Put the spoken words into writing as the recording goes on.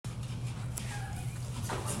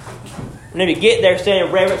Whenever you get there, stand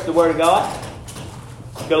in reverence to the Word of God.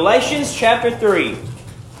 Galatians chapter 3.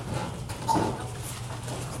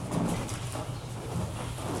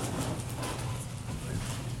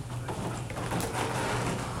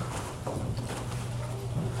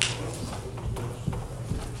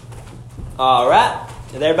 All right.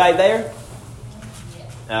 Is everybody there?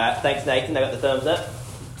 All right. Thanks, Nathan. I got the thumbs up.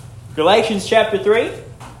 Galatians chapter 3.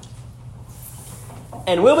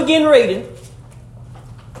 And we'll begin reading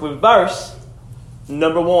with verse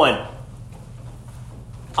number 1.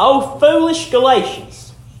 O foolish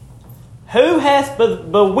Galatians, who has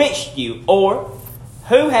bewitched you, or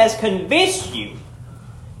who has convinced you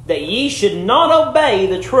that ye should not obey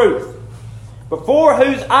the truth, before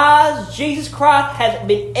whose eyes Jesus Christ hath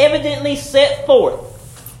been evidently set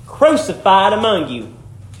forth, crucified among you?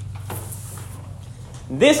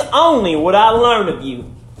 This only would I learn of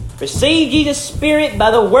you. Received ye the Spirit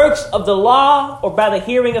by the works of the law, or by the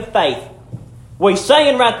hearing of faith? What he's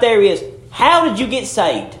saying right there is, how did you get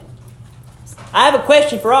saved? I have a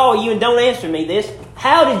question for all of you, and don't answer me this.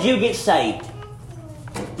 How did you get saved?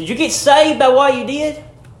 Did you get saved by what you did?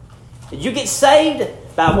 Did you get saved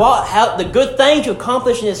by how the good things you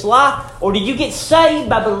accomplished in this life? Or did you get saved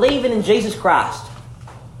by believing in Jesus Christ?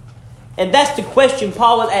 And that's the question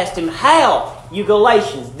Paul had asked him. How, you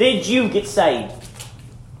Galatians, did you get saved?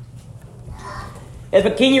 As we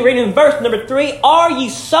continue reading in verse number 3, are ye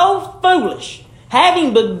so foolish?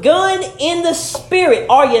 Having begun in the Spirit,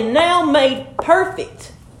 are ye now made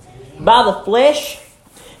perfect by the flesh?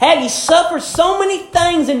 Have ye suffered so many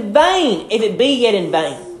things in vain, if it be yet in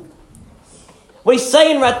vain? What he's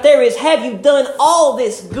saying right there is, have you done all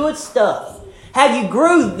this good stuff? Have you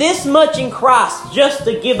grew this much in Christ just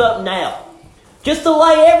to give up now? Just to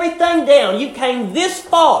lay everything down? You came this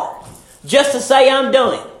far just to say, I'm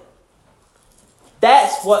done.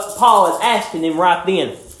 That's what Paul is asking him right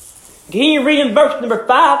then. Continue reading verse number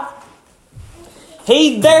 5.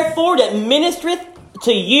 He therefore that ministereth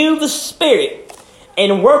to you the Spirit,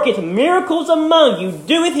 and worketh miracles among you,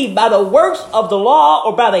 doeth he by the works of the law,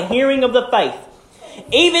 or by the hearing of the faith?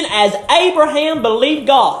 Even as Abraham believed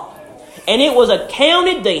God, and it was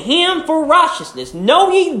accounted to him for righteousness.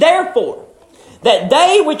 Know ye therefore that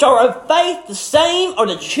they which are of faith, the same are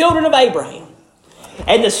the children of Abraham.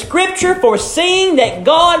 And the Scripture, foreseeing that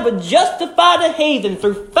God would justify the heathen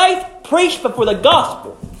through faith, preached before the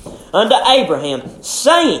gospel unto Abraham,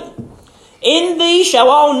 saying, in thee shall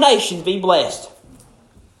all nations be blessed.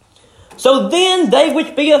 So then they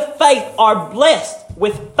which be of faith are blessed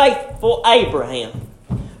with faithful Abraham.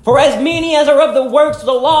 For as many as are of the works of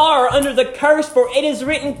the law are under the curse, for it is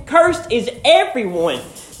written, cursed is everyone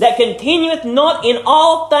that continueth not in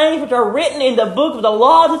all things which are written in the book of the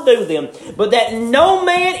law to do them, but that no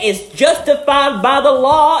man is justified by the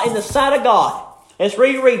law in the sight of God. Let's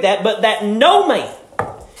reread that. But that no man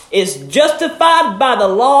is justified by the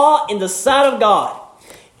law in the sight of God.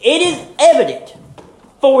 It is evident,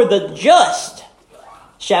 for the just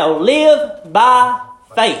shall live by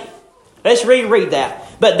faith. Let's reread that.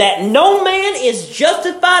 But that no man is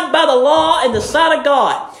justified by the law in the sight of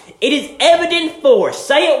God. It is evident for,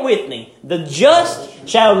 say it with me, the just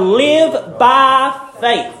shall live by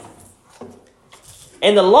faith.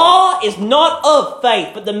 And the law is not of faith,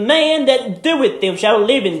 but the man that doeth them shall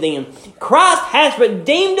live in them. Christ has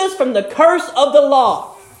redeemed us from the curse of the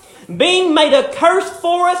law, being made a curse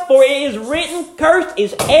for us, for it is written, cursed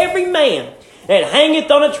is every man that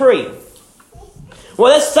hangeth on a tree.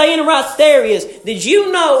 What that's saying right there is, did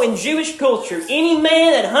you know in Jewish culture, any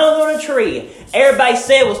man that hung on a tree, everybody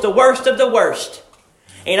said was the worst of the worst?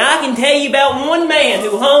 And I can tell you about one man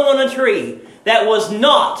who hung on a tree that was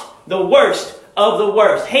not the worst of the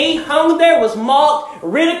worst. He hung there, was mocked,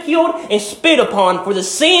 ridiculed, and spit upon for the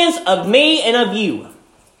sins of me and of you.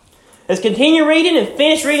 Let's continue reading and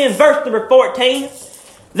finish reading verse number 14.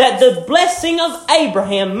 That the blessing of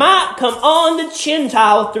Abraham might come on the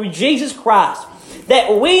Gentiles through Jesus Christ,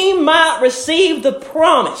 that we might receive the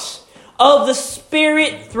promise of the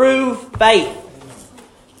Spirit through faith.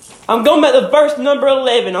 I'm going back to verse number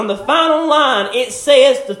 11. On the final line, it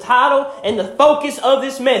says the title and the focus of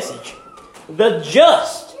this message: the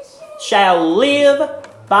just shall live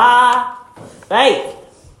by faith.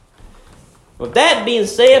 With that being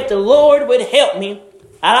said, if the Lord would help me,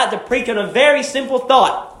 I'd like to preach on a very simple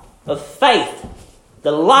thought of faith,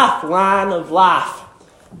 the lifeline of life.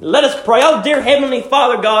 Let us pray. Oh, dear Heavenly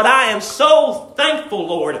Father God, I am so thankful,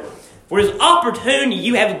 Lord, for this opportunity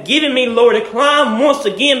you have given me, Lord, to climb once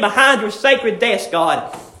again behind your sacred desk,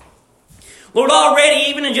 God. Lord, already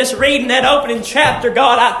even in just reading that opening chapter,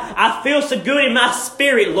 God, I feel so good in my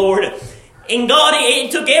spirit, Lord. And God,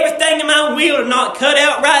 it took everything in my will to not cut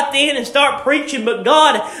out right then and start preaching. But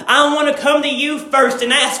God, I want to come to you first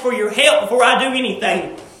and ask for your help before I do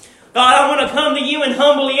anything. God, I want to come to you and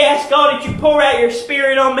humbly ask, God, that you pour out your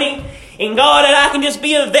Spirit on me. And God, that I can just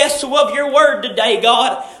be a vessel of your word today,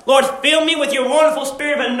 God. Lord, fill me with your wonderful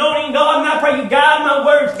spirit of anointing, God, and I pray you guide my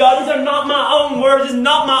words, God. These are not my own words. This is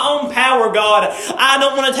not my own power, God. I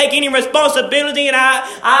don't want to take any responsibility, and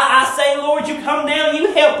I say, Lord, you come down,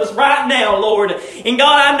 you help us right now, Lord. And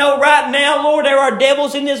God, I know right now, Lord, there are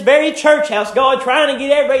devils in this very church house, God, trying to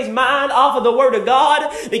get everybody's mind off of the Word of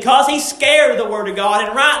God because he's scared of the Word of God.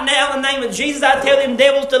 And right now, in the name of Jesus, I tell them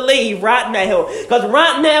devils to leave right now, because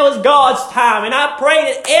right now is God's time. And I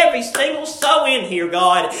pray that every single soul in here,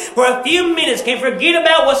 God, for a few minutes can forget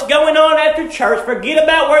about what's going on after church, forget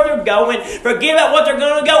about where they're going, forget about what they're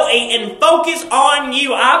going to go eat, and focus on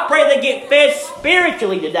you. I pray they get fed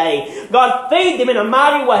spiritually today. God, feed them in a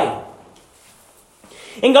mighty way.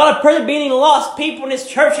 And God, I pray there be any lost people in this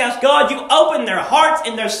church house. God, you open their hearts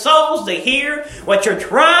and their souls to hear what you're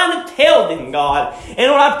trying to tell them, God.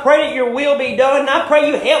 And Lord, I pray that your will be done. And I pray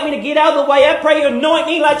you help me to get out of the way. I pray you anoint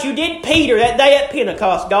me like you did Peter that day at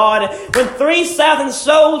Pentecost, God, when 3,000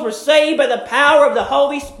 souls were saved by the power of the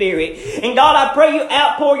Holy Spirit. And God, I pray you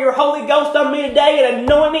outpour your Holy Ghost on me today and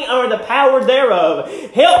anoint me under the power thereof.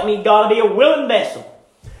 Help me, God, to be a willing vessel.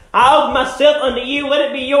 I open myself unto you. Let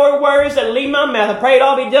it be your words that leave my mouth. I pray it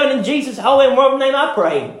all be done in Jesus' holy and wonderful name I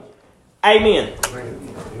pray. Amen.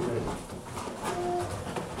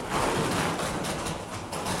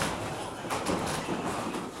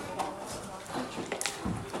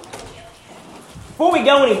 Before we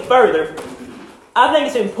go any further, I think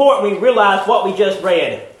it's important we realize what we just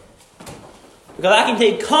read. Because I can tell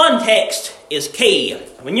you context is key.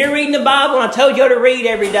 When you're reading the Bible, and I told you to read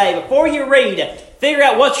every day, before you read, figure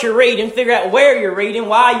out what you're reading, figure out where you're reading,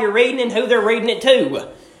 why you're reading, and who they're reading it to.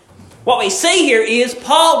 What we see here is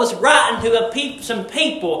Paul was writing to some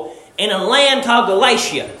people in a land called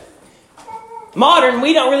Galatia. Modern,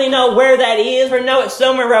 we don't really know where that is. We know it's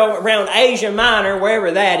somewhere around Asia Minor,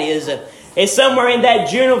 wherever that is. It's somewhere in that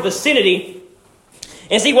general vicinity.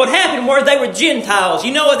 And see, what happened was they were Gentiles.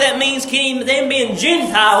 You know what that means, Kenny? Them being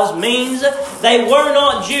Gentiles means they were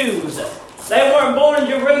not Jews. They weren't born in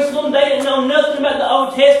Jerusalem. They didn't know nothing about the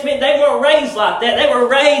Old Testament. They weren't raised like that. They were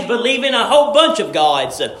raised believing a whole bunch of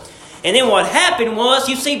gods. And then what happened was,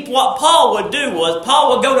 you see, what Paul would do was,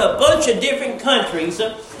 Paul would go to a bunch of different countries,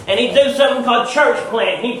 and he'd do something called church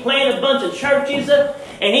plant. He'd plant a bunch of churches,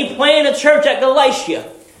 and he planted a church at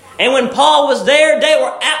Galatia. And when Paul was there, they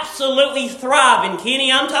were absolutely thriving,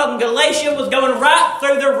 Kenny. I'm talking Galatia was going right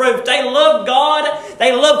through the roof. They loved God.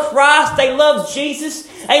 They loved Christ. They loved Jesus.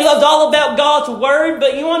 They loved all about God's Word.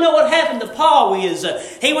 But you want to know what happened to Paul is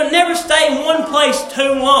he would never stay in one place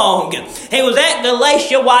too long. He was at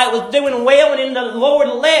Galatia while it was doing well, and then the Lord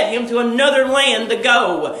led him to another land to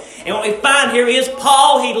go. And what we find here is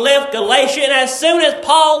Paul, he left Galatia, and as soon as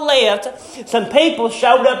Paul left, some people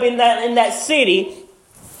showed up in that city.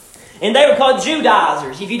 And they were called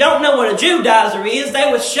Judaizers. If you don't know what a Judaizer is,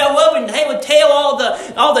 they would show up and they would tell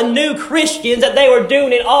all the new Christians that they were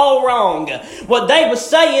doing it all wrong. What they would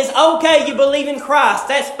say is, okay, you believe in Christ,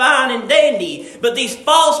 that's fine and dandy. But these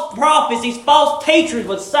false prophets, these false teachers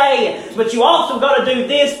would say, but you also got to do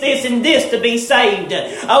this, this, and this to be saved.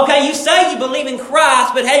 Okay, you say you believe in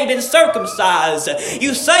Christ, but have you been circumcised?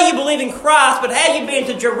 You say you believe in Christ, but have you been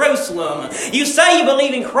to Jerusalem? You say you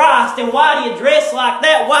believe in Christ, and why do you dress like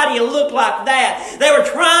that? Why do you look like that? They were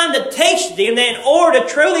trying to teach them that in order to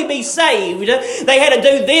truly be saved, they had to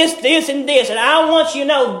do this, this, and this. And I want you to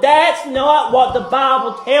know that's not what the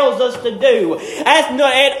Bible tells us to do. That's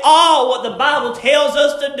not at all what the Bible tells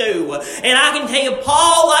us to do. And I can tell you,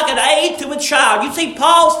 Paul, like an aid to a child. You see,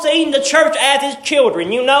 Paul seen the church as his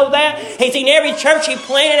children. You know that? He's seen every church he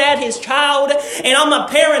planted as his child. And all my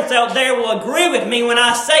parents out there will agree with me when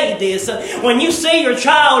I say this. When you see your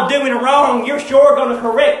child doing wrong, you're sure going to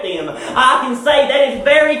correct them. I can say that is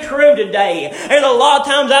very true today. There's a lot of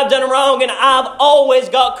times I've done wrong and I've always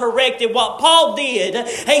got corrected. What Paul did,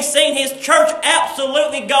 he's seen his church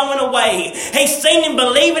absolutely going away. He's seen them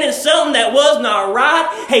believing in something that was not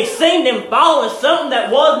right. He's seen them following something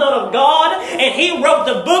that was not of God. And he wrote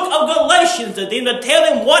the book of Galatians illustrations to them to tell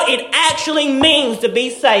them what it actually means to be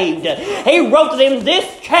saved. He wrote to them this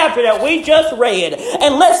chapter that we just read.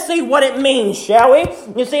 And let's see what it means, shall we?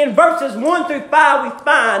 You see, in verses 1 through 5, we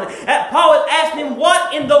find that Paul is asking them,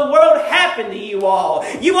 what in the world happened to you all?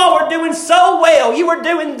 You all were doing so well. You were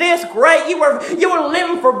doing this great. You were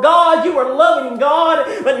living for God. You were loving God.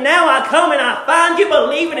 But now I come and I find you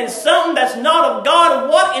believing in something that's not of God.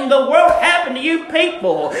 What in the world happened to you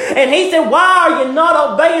people? And he said, why are you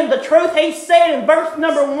not obeying the truth? He said in verse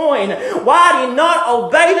number 1, why do you not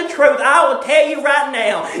obey the truth? I will tell you right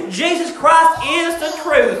now, Jesus Christ is the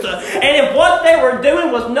truth. And if what they were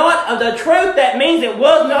doing was not of the truth, that means it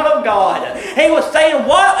was not of God. He was saying,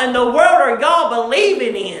 what in the world are y'all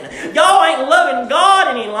believing in? Y'all ain't loving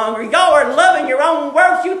God any longer. Y'all are loving your own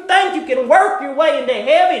works. You think you can work your way into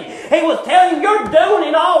heaven. He was telling you, you're doing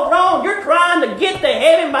it all wrong. You're trying to get to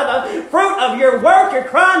heaven by the fruit of your work. You're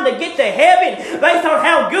trying to get to heaven based on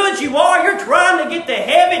how good you are. You're trying to get to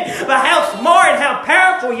heaven by how smart and how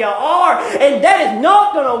powerful you are. And that is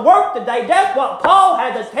not going to work today. That's what Paul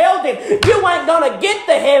had to tell them. You ain't going to get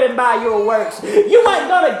to heaven by your works. You ain't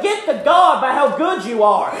going to get to God by how good you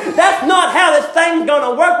are. That's not how this thing's going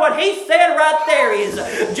to work. What he said right there is,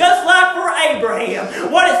 just like for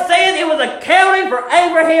Abraham, what it says, it was accounting for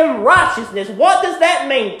Abraham's righteousness. What does that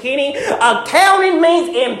mean, Kenny? Accounting means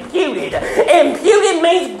imputed. Imputed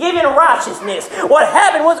means given righteousness. What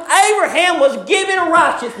happened was Abraham was given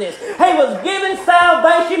righteousness. He was given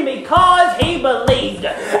salvation because he believed.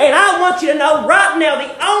 And I want you to know right now,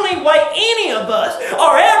 the only way any of us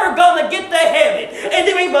are ever going to get to heaven is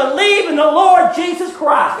if we believe in the Lord Jesus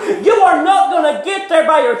Christ. You are not going to get there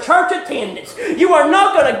by your church attendance. You are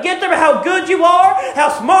not going to get there by how good you are, how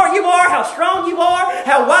smart you are, how strong you are,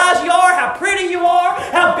 how wise you are, how pretty you are,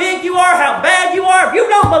 how big you are, how bad you are. If you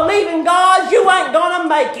don't believe in God, you ain't going to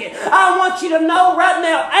make it. I want you to know right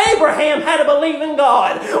now, Abraham had to believe in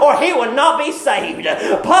God or he would not be saved.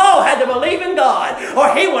 Paul had to believe in God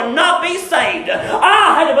or he would not be saved.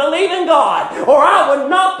 I had to believe in God or I would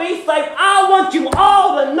not be saved. I want you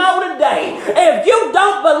all to know today, if you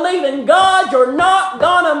don't believe in God, you're not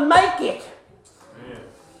going to make it.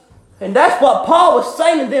 And that's what Paul was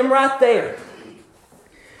saying to them right there.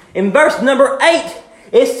 In verse number 8,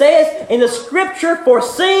 it says, in the scripture,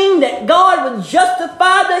 foreseeing that God would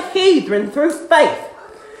justify the heathen through faith,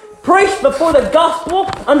 preached before the gospel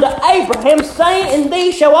unto Abraham, saying, in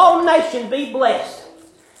thee shall all nations be blessed.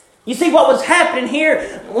 You see what was happening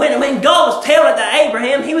here when God was telling it to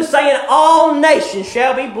Abraham, he was saying all nations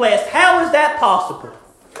shall be blessed. How is that possible?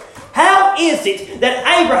 How is it that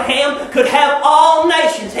Abraham could have all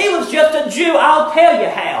nations? He was just a Jew, I'll tell you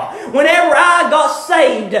how. Whenever I got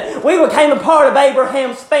saved, we became a part of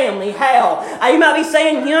Abraham's family. How? You might be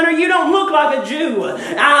saying, Hunter, you don't look like a Jew.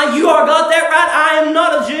 You are got that right. I am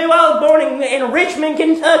not a Jew. I was born in Richmond,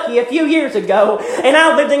 Kentucky a few years ago, and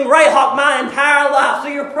I lived in Greyhawk my entire life. So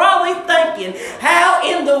you're probably thinking, how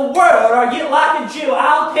in the world are you like a Jew?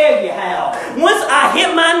 I'll tell you how. Once I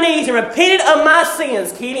hit my knees and repented of my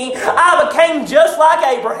sins, Kenny, I became just like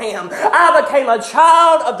Abraham. I became a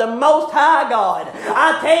child of the Most High God.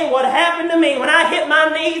 I tell you what happened to me when I hit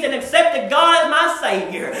my knees and accepted God as my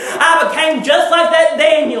Savior. I became just like that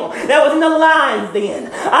Daniel that was in the lion's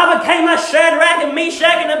den. I became like Shadrach and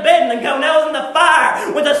Meshach and Abednego that was in the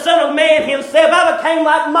fire with the Son of Man himself. I became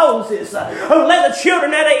like Moses who led the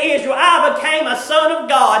children out of Israel. I became a son of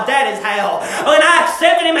God. That is how. When I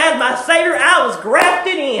accepted Him as my Savior, I was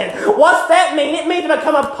grafted in. What's that mean? It means to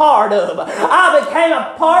become a part of. I became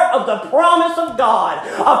a part of the promise of God,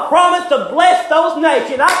 a promise to bless those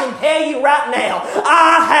nations. I can tell you right now,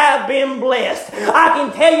 I have been blessed. I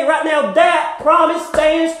can tell you right now, that promise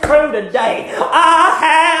stands true today. I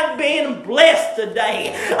have been blessed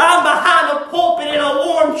today. I'm behind a pulpit in a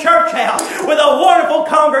warm church house with a wonderful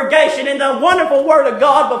congregation and the wonderful Word of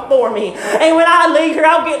God before me. And when I leave here,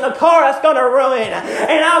 I'll get in a car that's going to run,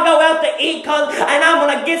 and I'll go out to eat, and I'm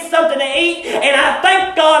going to get something to eat, and I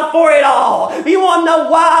thank God for it all. You want to know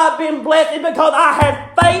why I've been blessed? It's because I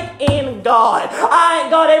have faith in God. I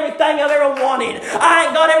ain't got everything I've ever wanted. I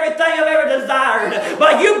ain't got everything I've ever desired.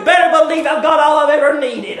 But you better believe I've got all I've ever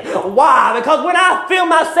needed. Why? Because when I feel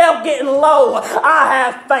myself getting low, I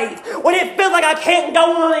have faith. When it feels like I can't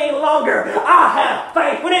go on any longer, I have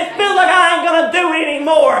faith. When it feels like I ain't going to do it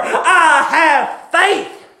anymore, I have faith.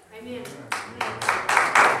 Amen.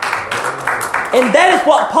 And that is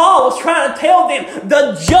what Paul was trying to tell them.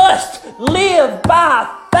 The just live by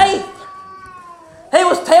faith. He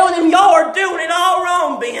was telling them, y'all are doing it all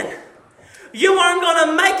wrong, Ben. You aren't going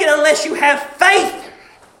to make it unless you have faith.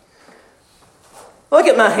 Look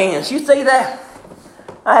at my hands. You see that?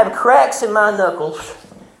 I have cracks in my knuckles.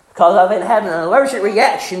 because I've been having an allergic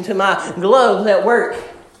reaction to my gloves at work.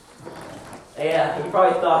 Yeah, you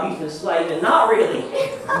probably thought he's been slaving. Not really.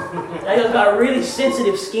 Daniel's got really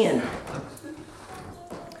sensitive skin.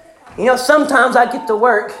 You know, sometimes I get to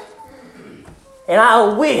work and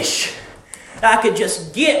I wish I could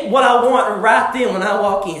just get what I want right then when I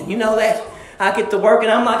walk in. You know that? I get to work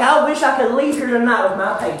and I'm like, I wish I could leave here tonight with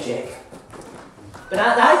my paycheck. But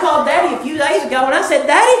I called Daddy a few days ago and I said,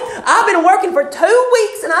 Daddy, I've been working for 2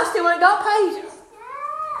 weeks and I still ain't got paid.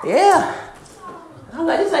 Yeah. I'm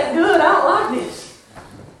like, this ain't good. I don't like this.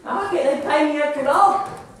 Why can't they pay me after all?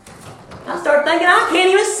 I started thinking, I can't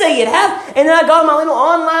even see it. And then I got my little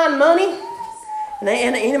online money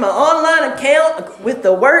and in my online account with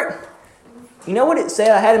the work. You know what it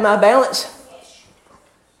said I had in my balance?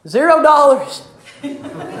 $0.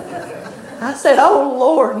 I said, oh,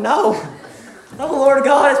 Lord, no. Oh, Lord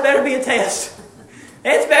God, it's better be a test.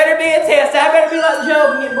 It's better be a test. I better be like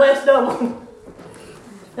Job and get blessed double.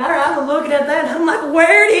 I was looking at that and I'm like,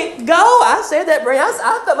 where did it go? I said that, Brent. I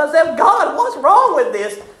thought to myself, God, what's wrong with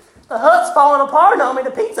this? The hut's falling apart on me.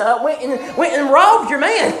 The Pizza Hut went and robbed your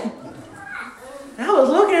man. And I was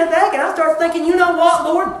looking at that and I started thinking, you know what,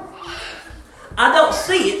 Lord? I don't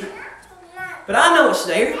see it, but I know it's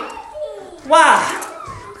there. Why?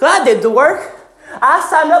 Because I did the work. I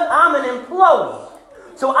signed up. I'm an employee.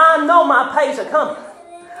 So I know my pays are coming.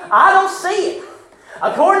 I don't see it.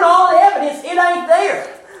 According to all the evidence, it ain't there.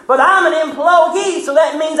 But I'm an employee, so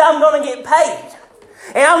that means I'm going to get paid.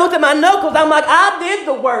 And I looked at my knuckles. I'm like, I did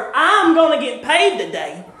the work. I'm going to get paid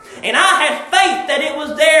today. And I had faith that it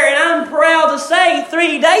was there. And I'm proud to say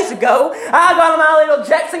 3 days ago, I got on my little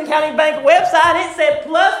Jackson County Bank website. It said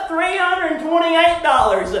plus $328.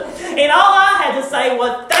 And all I had to say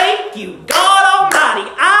was, thank you, God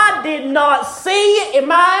Almighty. I did not see it in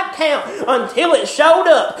my account until it showed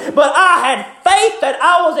up. But I had faith that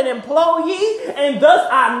I was an employee, and thus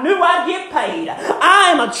I knew I'd get paid.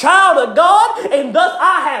 I am a child of God, and thus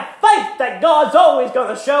I have faith that God's always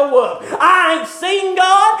going to show up. I ain't seen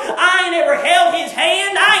God. I ain't ever held His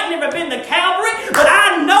hand. I ain't never been to Calvary, but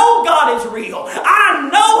I know God is real. I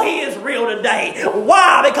know He is real today.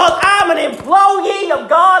 Why? Because I'm an employee of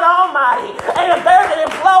God Almighty. And if there's an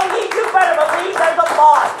employee, you better believe there's a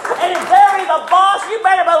boss. And if there is a boss, you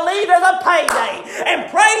better believe there's a payday.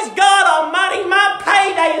 And praise God Almighty, my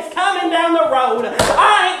payday is coming down the road.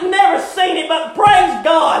 I ain't never seen it, but praise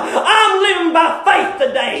God, I'm living by faith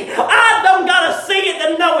today. I don't got to see it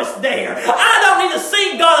to know it's there. I don't need to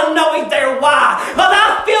see God to know He's there. Why? Because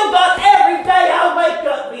I feel God every day I wake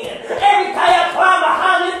up in. Every day I climb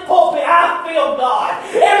behind this pulpit, I feel God.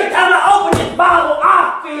 Every time I open this Bible,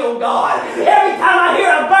 I feel God. Every time I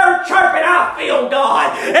hear a bird chirping, I feel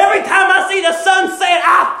God. Every time I see the sunset,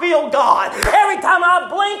 I feel God. Every time I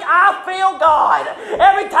blink, I feel God.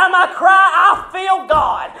 Every time I cry, I feel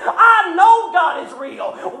God. I know God is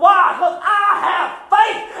real. Why? Because I have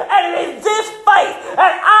faith, and it is this faith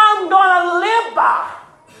that I'm going to live by.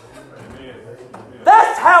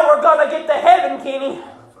 That's how we're going to get to heaven, Kenny.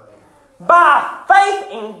 By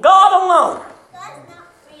faith in God alone.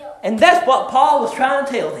 And that's what Paul was trying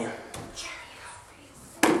to tell them.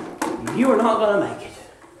 You are not going to make it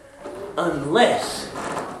unless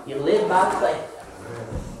you live by faith.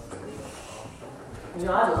 You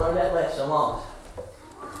know, I've learned that lesson long.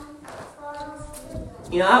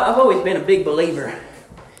 You know, I've always been a big believer,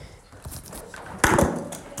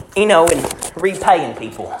 you know, in repaying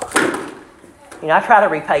people. You know, I try to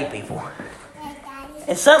repay people.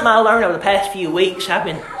 And something I learned over the past few weeks, I've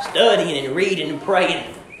been studying and reading and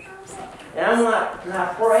praying. And I'm like, when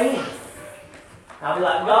I pray, I'll be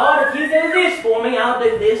like, God, if you do this for me, I'll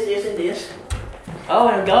do this, this, and this. Oh,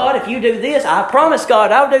 and God, if you do this, I promise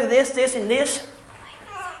God, I'll do this, this, and this.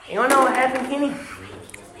 You want to know what happened, Kenny?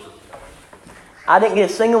 I didn't get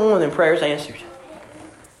a single one of them prayers answered.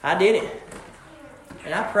 I did it.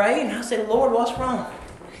 And I prayed and I said, Lord, what's wrong?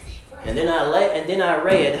 And then I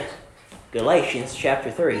read Galatians chapter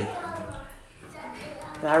 3.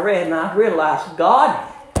 And I read and I realized,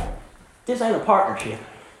 God, this ain't a partnership.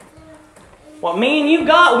 What me and you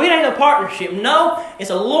got, it ain't a partnership. No, it's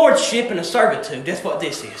a lordship and a servitude. That's what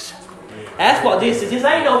this is. That's what this is. This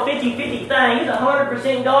ain't no 50-50 thing. It's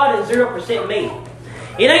 100% God and 0% me.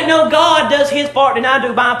 It ain't no God does His part and I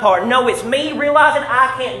do my part. No, it's me realizing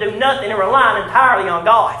I can't do nothing and relying entirely on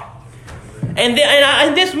God. And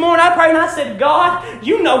this morning I prayed and I said, God,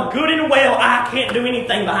 you know good and well I can't do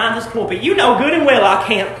anything behind this pulpit. You know good and well I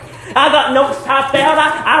can't. I got notes typed out.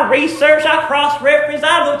 I researched. I cross-referenced.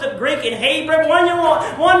 I looked at Greek and Hebrew. Want to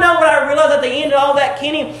know what I realized at the end of all that,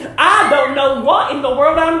 Kenny? I don't know what in the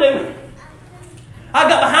world I'm doing. I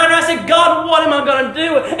got behind her. I said, God, what am I going to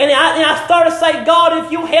do? And I started to say, God,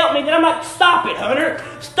 if you help me, then I'm like, stop it, Hunter.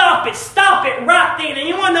 Stop it right then. And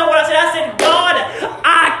you want to know what I said? I said, God,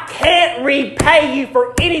 I can't repay you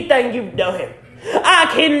for anything you've done. I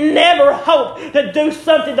can never hope to do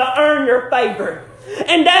something to earn your favor.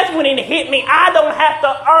 And that's when it hit me. I don't have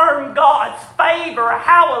to earn God's favor.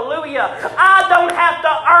 Hallelujah. I don't have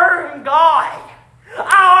to earn God.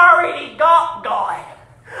 I already got God.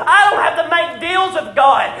 I don't have to make deals with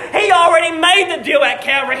God. He already made the deal at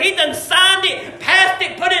Calvary. He done signed it, passed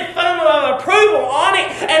it, put his thumb of approval on it,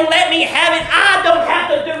 and let me have it. I don't have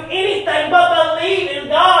to do anything but believe in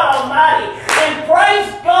God Almighty. And praise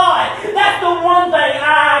God, that's the one thing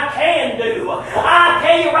I can do. I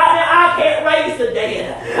tell you right now, I can't raise the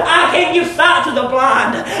dead. I can't give sight to the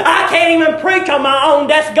blind. I can't even preach on my own.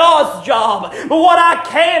 That's God's job. But what I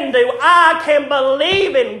can do, I can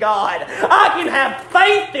believe in God. I can have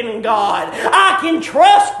faith in God. I can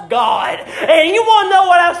trust God. And you want to know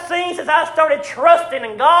what I've seen since I started trusting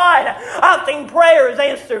in God? I've seen prayers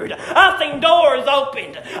answered. I've seen doors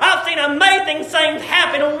opened. I've seen amazing things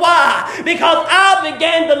happen. Why? Because I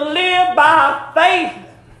began to live by faith.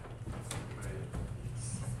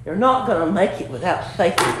 You're not going to make it without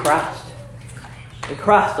faith in Christ. In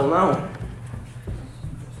Christ alone.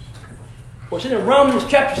 Well, it's in Romans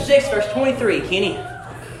chapter 6, verse 23, Kenny.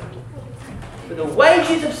 For the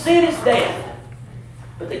wages of sin is death,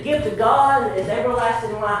 but the gift of God is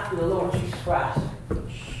everlasting life through the Lord Jesus Christ.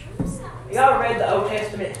 Y'all read the Old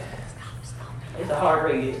Testament? It's a hard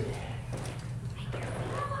read, isn't it?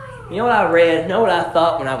 You know what I read? You know what I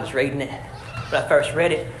thought when I was reading it? When I first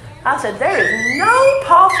read it? I said, there is no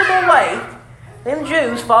possible way them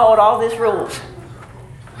Jews followed all these rules.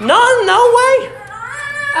 No way.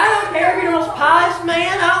 I don't care if you're the most pious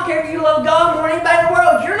man. I don't care if you love God more than anybody in the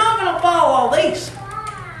world. You're not going to follow all these.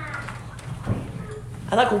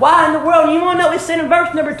 I'm like, why in the world? You want to know? It's said in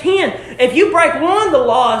verse number 10. If you break one of the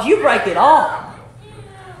laws, you break it all.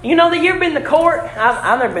 You know that you've been to court?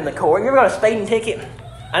 I've never been to court. You ever got a speeding ticket?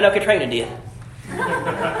 I know Katrina did.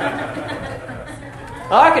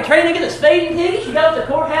 All right, Katrina gets a speeding ticket. She goes to the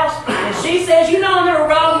courthouse and she says, you know, I never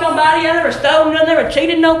robbed nobody. I never stole nothing. I never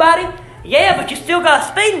cheated nobody. Yeah, but you still got a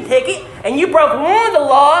speeding ticket, and you broke one of the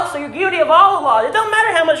laws, so you're guilty of all the laws. It don't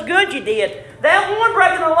matter how much good you did. That one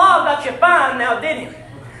breaking the law got you fined now, didn't it?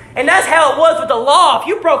 And that's how it was with the law. If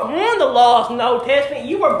you broke one of the laws in the Old Testament,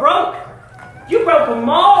 you were broke. You broke them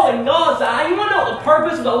all in God's eye. You want to know what the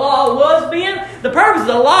purpose of the law was, Ben? The purpose of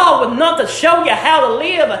the law was not to show you how to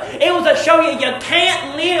live. It was to show you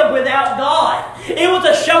can't live without God. It was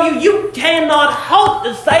to show you cannot hope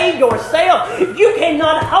to save yourself. You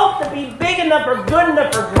cannot hope to be big enough or good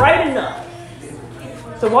enough or great enough.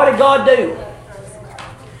 So what did God do?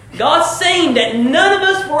 God seen that none of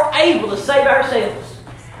us were able to save ourselves.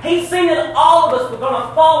 He seen that all of us were going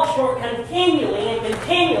to fall short continually and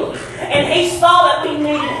continually. And He saw that we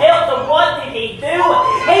needed help. So what did He do?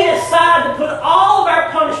 He decided to put all of our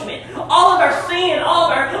punishment, all of our sin,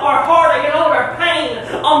 all of our heartache, and all of our pain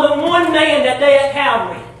on the one man that day at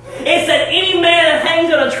Calvary. It said any man that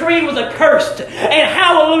hangs on a tree was accursed. And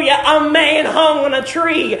hallelujah, a man hung on a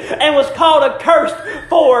tree and was called accursed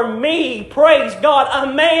for me. Praise God.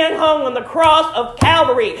 A man hung on the cross of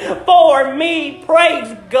Calvary for me.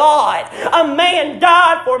 Praise God. A man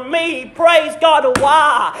died for me. Praise God.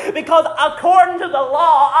 Why? Because according to the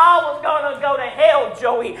law, I was going to go to hell,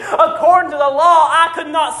 Joey. According to the law, I could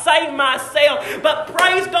not save myself. But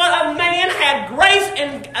praise God, a man had grace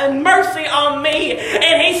and mercy on me.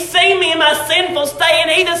 And He see me in my sinful state,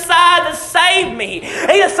 and He decided to save me.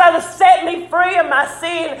 He decided to set me free of my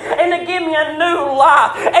sin and to give me a new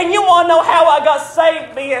life. And you want to know how I got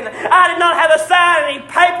saved, Ben? I did not have to sign any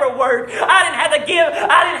paperwork. I didn't have to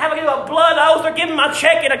give a blood oath or give him my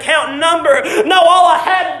checking account number. No, all I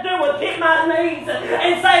had to do was get my knees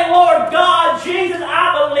and say, Lord God, Jesus,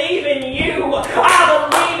 I believe in you. I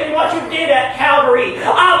believe in what you did at Calvary.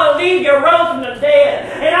 I believe you rose from the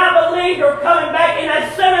dead. And I believe you're coming back. And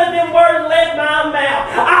as soon as them words left my mouth,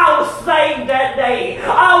 I was saved that day.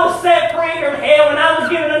 I was set free from hell, and I was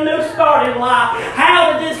given a new start in life.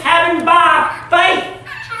 How did this happen? By faith.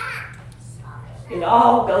 It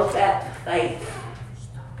all goes back to faith.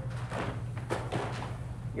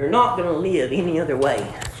 You're not going to live any other way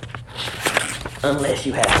unless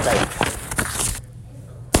you have faith.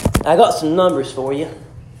 I got some numbers for you.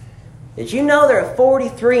 Did you know there are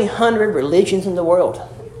 4,300 religions in the world?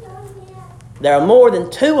 There are more than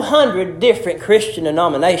 200 different Christian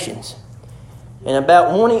denominations and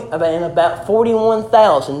about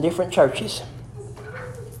 41,000 different churches.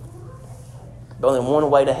 But only one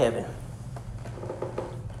way to heaven.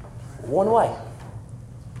 One way.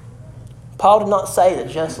 Paul did not say to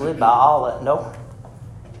just live by Allah. No.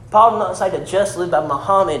 Paul did not say to just live by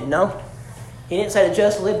Muhammad. No. He didn't say to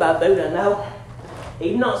just live by Buddha. No. He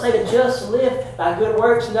did not say to just live by good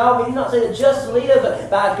works. No. He did not say to just live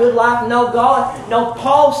by a good life. No, God. No,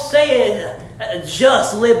 Paul said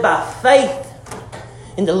just live by faith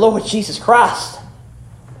in the Lord Jesus Christ.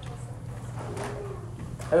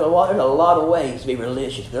 There's a lot of ways to be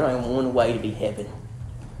religious. There's only one way to be heaven.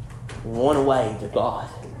 One way to God.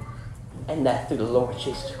 And that's through the Lord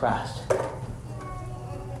Jesus Christ.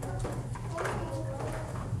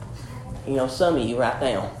 You know, some of you right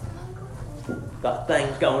now got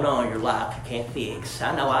things going on in your life you can't fix.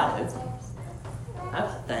 I know I do. I've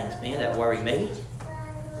got things, man, that worry me.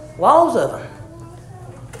 Loads of them.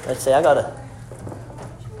 Let's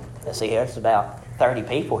see here, it's about 30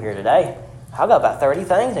 people here today. I've got about 30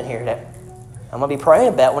 things in here that I'm going to be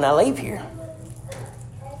praying about when I leave here.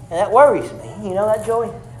 And that worries me. You know that,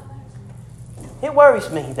 Joey? It worries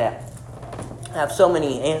me that I have so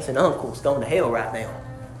many aunts and uncles going to hell right now.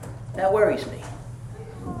 That worries me.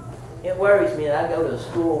 It worries me that I go to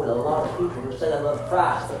school with a lot of people who say they love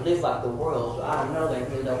Christ but live like the world, so I know they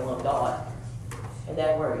really don't love God. And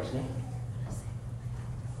that worries me.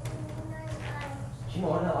 But you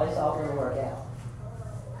want to know, it's all going to work out.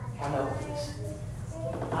 I know it is.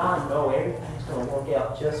 I know everything's going to work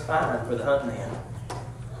out just fine for the hunt man.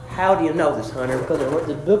 How do you know this, Hunter? Because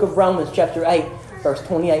the book of Romans chapter 8, verse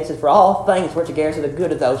 28 says, "For all things work together to the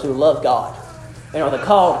good of those who love God and are the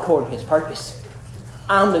called according to His purpose."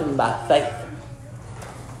 I'm living by faith.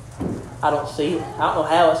 I don't see it. I don't know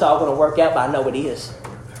how it's all going to work out, but I know it is.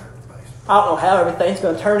 I don't know how everything's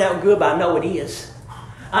going to turn out good, but I know it is.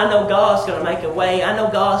 I know God's going to make a way. I know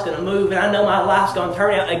God's going to move, and I know my life's going to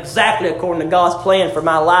turn out exactly according to God's plan for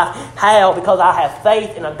my life. How? Because I have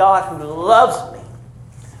faith in a God who loves me,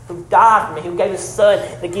 who died for me, who gave His Son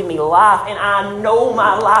to give me life, and I know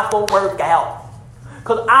my life will work out.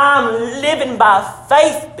 Because I'm living by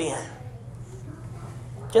faith, Ben.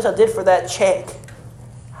 Just as I did for that check.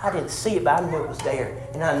 I didn't see it, but I knew it was there,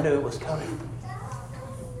 and I knew it was coming.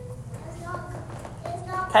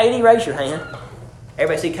 Katie, raise your hand.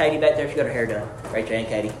 Everybody see Katie back there? She got her hair done. Raise your hand,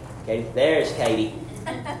 Katie. Katie, there's Katie.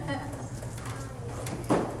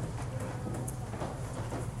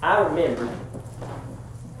 I remember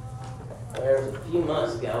there was a few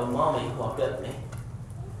months ago, Mommy walked up to me,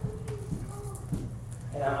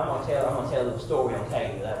 and I'm gonna tell the story on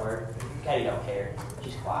Katie. That word, Katie don't care.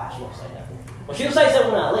 She's quiet. She won't say nothing. Well, she'll say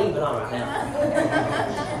something when I leave, but not right now.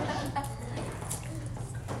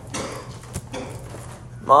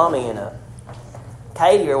 Mommy and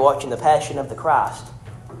Katie are watching The Passion of the Christ.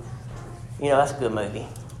 You know, that's a good movie.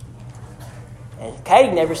 And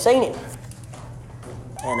Katie never seen it.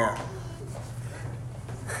 And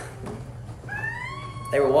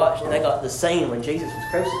they were watching, they got the scene when Jesus was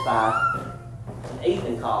crucified, and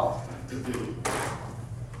Ethan called.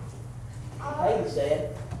 Katie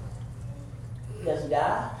said, "Does He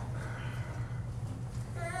die?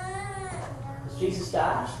 Does Jesus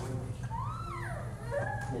die?"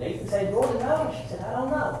 And Ethan said, "Lord, no." She said, "I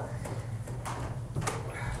don't know."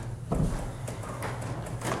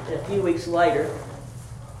 And a few weeks later,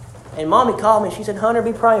 and Mommy called me and she said, "Hunter,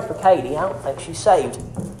 be praying for Katie. I don't think she's saved."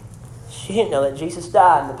 She didn't know that Jesus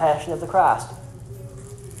died in the Passion of the Christ.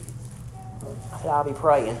 I said, "I'll be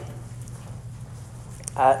praying."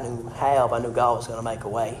 I knew how, but I knew God was going to make a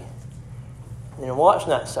way. And then watching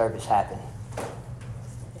that service happen.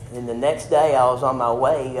 And then the next day I was on my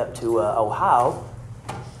way up to Ohio.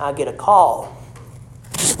 I get a call.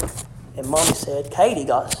 And Mommy said, "Katie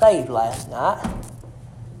got saved last night."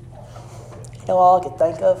 You know all I could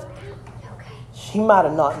think of? She might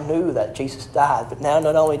have not knew that Jesus died, but now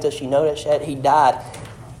not only does she know that He died,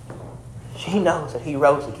 she knows that He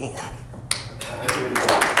rose again.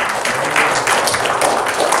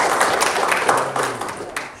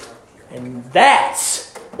 And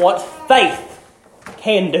that's what faith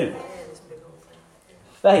can do.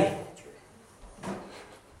 Faith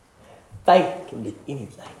can do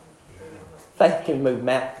anything. Faith can move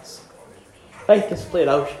mountains. Faith can split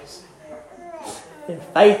oceans. And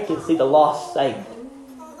faith can see the lost saved.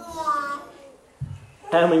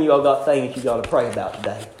 How many of you all got things you got to pray about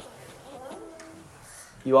today?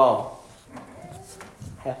 You all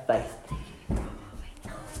have faith.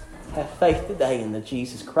 Have faith today in the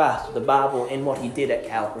Jesus Christ of the Bible and what He did at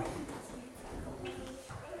Calvary.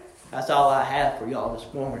 That's all I have for y'all this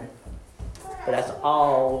morning. But that's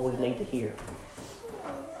all we need to hear.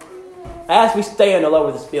 As we stand all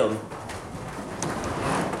over this building,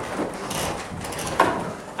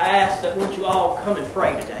 I ask that once you all come and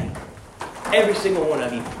pray today, every single one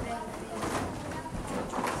of you,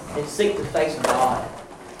 and seek the face of God.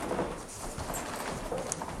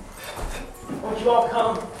 Won't you all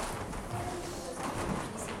come?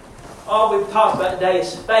 All we've talked about today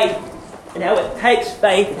is faith and how it takes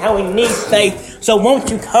faith and how we need faith. So won't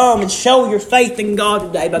you come and show your faith in God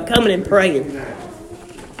today by coming and praying?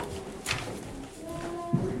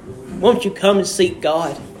 Won't you come and seek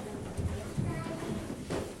God?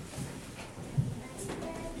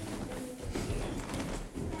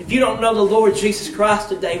 If you don't know the Lord Jesus Christ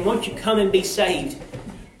today, won't you come and be saved?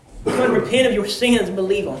 Come and repent of your sins and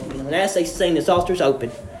believe on Him. And as they sing, this altar's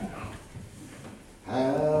open.